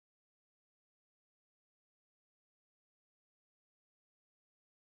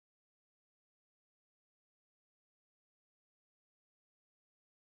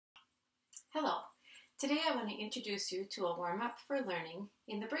Hello. Today I want to introduce you to a warm-up for learning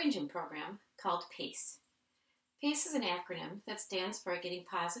in the Brain Gym program called PACE. PACE is an acronym that stands for Getting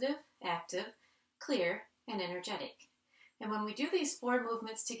Positive, Active, Clear, and Energetic. And when we do these four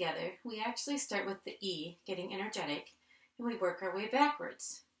movements together, we actually start with the E, getting energetic, and we work our way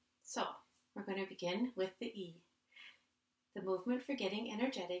backwards. So, we're going to begin with the E. The movement for getting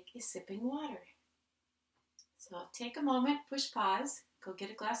energetic is sipping water. So take a moment, push pause, go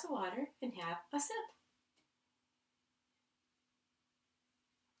get a glass of water, and have a sip.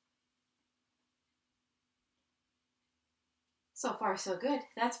 So far, so good.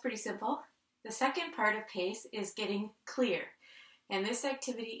 That's pretty simple. The second part of PACE is getting clear. And this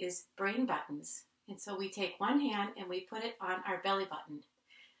activity is brain buttons. And so we take one hand and we put it on our belly button.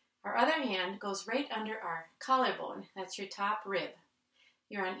 Our other hand goes right under our collarbone. That's your top rib.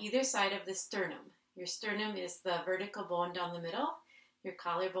 You're on either side of the sternum. Your sternum is the vertical bone down the middle. Your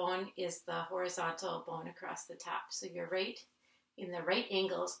collarbone is the horizontal bone across the top. So you're right in the right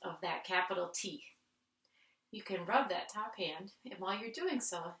angles of that capital T. You can rub that top hand, and while you're doing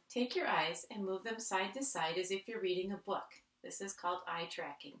so, take your eyes and move them side to side as if you're reading a book. This is called eye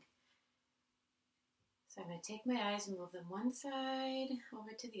tracking. So I'm going to take my eyes and move them one side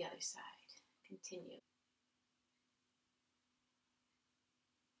over to the other side. Continue.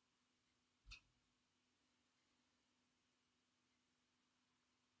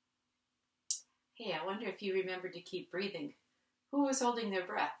 Hey, I wonder if you remember to keep breathing. Who was holding their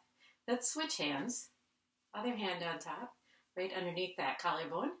breath? Let's switch hands. Other hand on top, right underneath that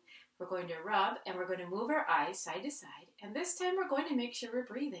collarbone. We're going to rub and we're going to move our eyes side to side. And this time we're going to make sure we're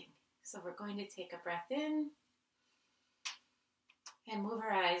breathing. So we're going to take a breath in and move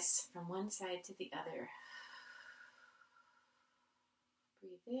our eyes from one side to the other.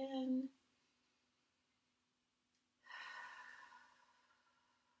 Breathe in.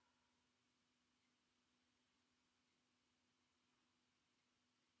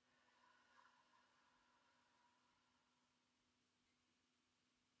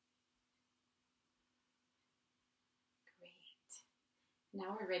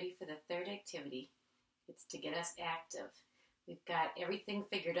 Now we're ready for the third activity. It's to get us active. We've got everything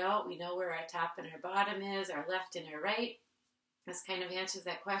figured out. We know where our top and our bottom is, our left and our right. This kind of answers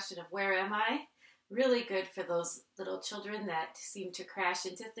that question of where am I? Really good for those little children that seem to crash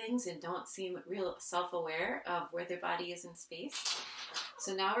into things and don't seem real self-aware of where their body is in space.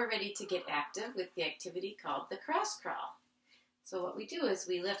 So now we're ready to get active with the activity called the cross crawl. So what we do is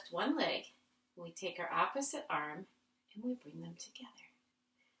we lift one leg, we take our opposite arm, and we bring them together.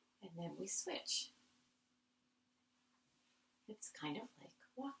 And then we switch. It's kind of like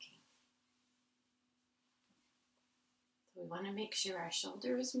walking. So we want to make sure our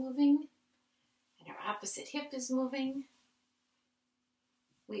shoulder is moving and our opposite hip is moving.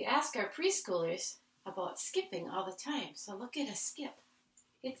 We ask our preschoolers about skipping all the time. So look at a skip.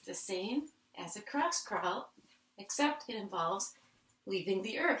 It's the same as a cross crawl, except it involves leaving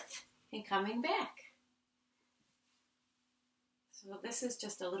the earth and coming back. So this is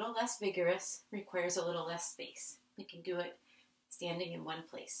just a little less vigorous, requires a little less space. We can do it standing in one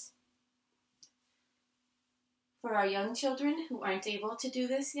place. For our young children who aren't able to do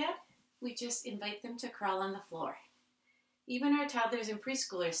this yet, we just invite them to crawl on the floor. Even our toddlers and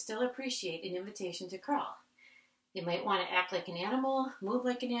preschoolers still appreciate an invitation to crawl. They might want to act like an animal, move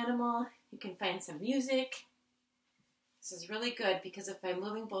like an animal. You can find some music. This is really good because if I'm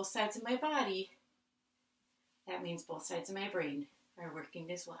moving both sides of my body, that means both sides of my brain are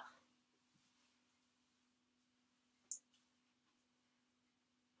working as well.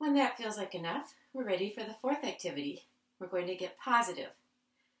 When that feels like enough, we're ready for the fourth activity. We're going to get positive.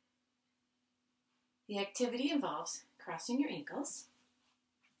 The activity involves crossing your ankles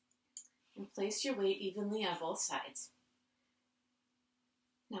and place your weight evenly on both sides.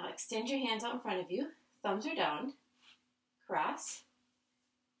 Now extend your hands out in front of you, thumbs are down, cross,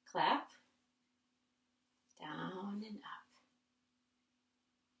 clap, down and up,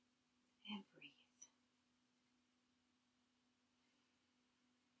 and breathe.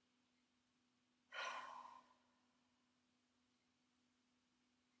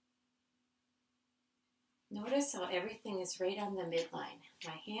 Notice how everything is right on the midline.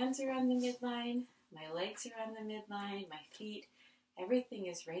 My hands are on the midline, my legs are on the midline, my feet, everything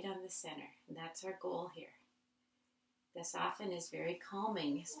is right on the center, and that's our goal here. This often is very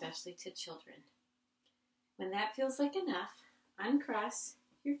calming, especially to children. When that feels like enough, uncross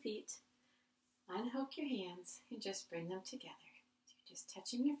your feet, unhook your hands, and just bring them together. You're just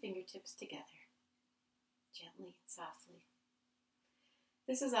touching your fingertips together, gently and softly.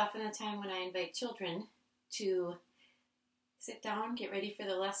 This is often a time when I invite children to sit down, get ready for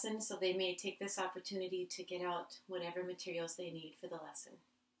the lesson, so they may take this opportunity to get out whatever materials they need for the lesson.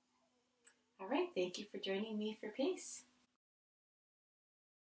 All right, thank you for joining me for PACE.